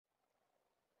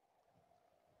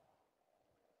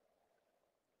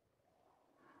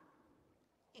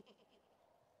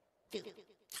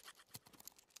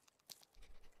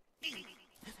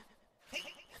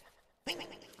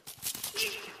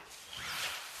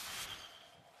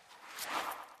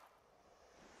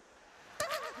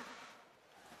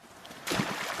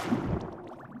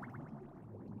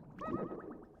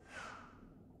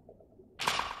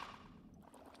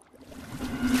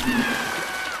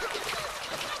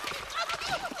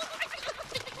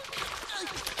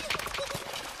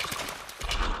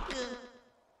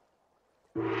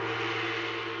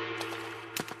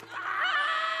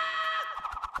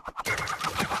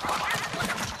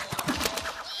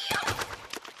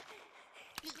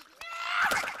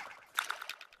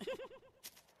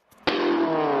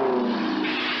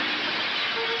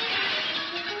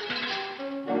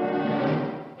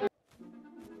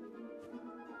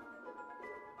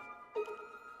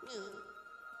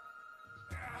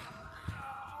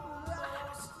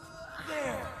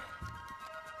There.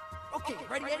 Okay,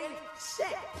 ready, Eddie?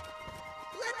 Set.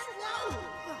 Let's roll.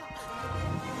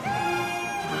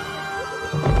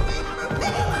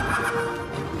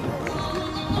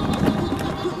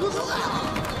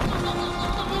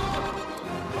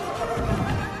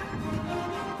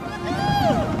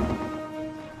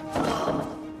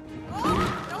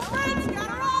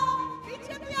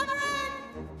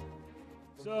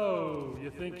 So, you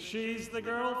think she's the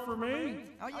girl for me?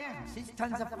 Oh yeah, she's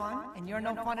tons of fun, and you're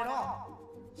no fun at all.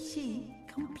 She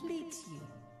completes you.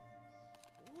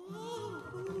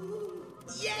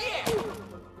 Yeah!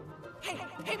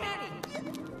 Hey, Manny!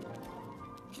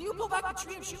 Can you pull back the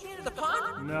tree and shoot me into the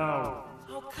pond? No.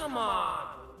 Oh, come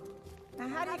on! Now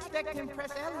how do you expect to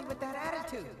impress Ellie with that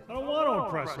attitude? I don't want to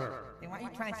impress her. Then why are you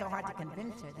trying so hard to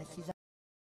convince her that she's a...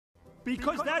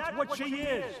 Because that's what she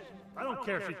is. I don't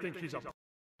care if she thinks she's a...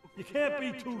 You can't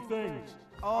be two things.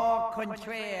 Au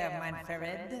contraire, mein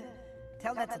Fered.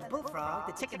 Tell that to the bullfrog,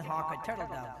 the chicken hawk, or turtle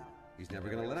dove. He's never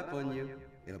gonna let up on you.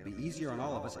 It'll be easier on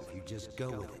all of us if you just go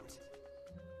with it.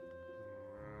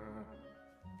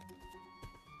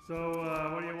 So,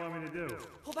 what do you want me to do?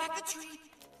 Pull back the tree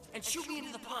and shoot me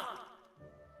into the pond.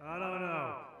 I don't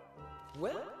know.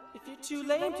 Well, if you're too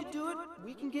lame to do it,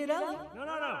 we can get Ellie. No,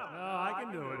 I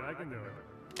can do it,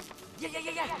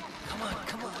 Yeah. Come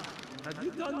on. Have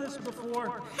you done this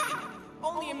before? Ha!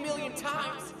 Only 1,000,000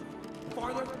 times.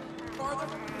 Farther.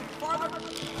 Perfect.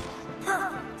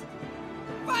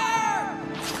 Fire!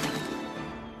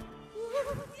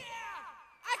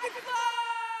 Yeah! I can fly!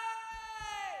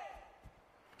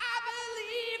 I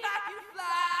believe I can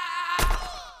fly!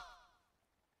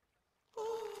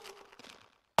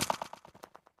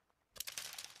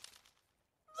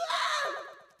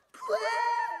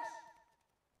 Crash!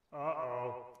 Uh-oh.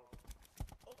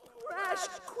 Crash,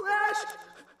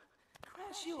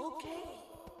 you okay?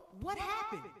 What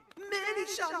happened? Manny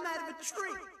shot him out of a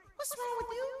tree. What's wrong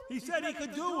with you? He said he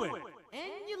could do it.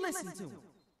 And you listened to him.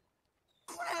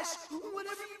 Crash,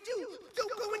 whatever you do,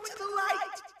 don't go into the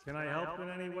light. Can I help in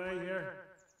any way here?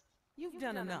 You've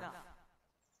done enough.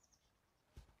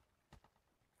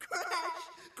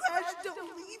 Crash,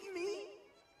 don't leave me.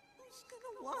 Who's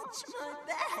gonna watch my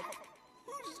back?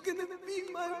 Who's gonna be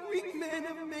my wingman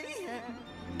of mayhem?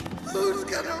 Who's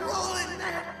gonna roll in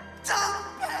that dung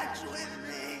patch with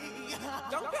me?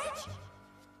 Dung patch?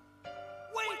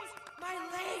 Wait, my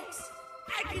legs!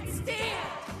 I can stand!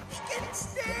 He can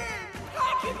stand! I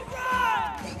can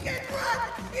run! He can run!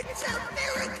 It's a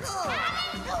miracle!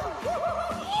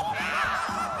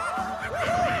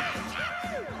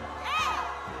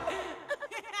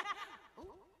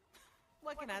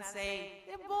 What can I say?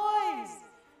 They're boys!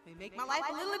 They make my life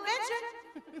a little adventure!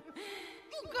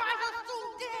 You guys are so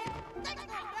dead! Let's go,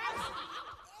 guys!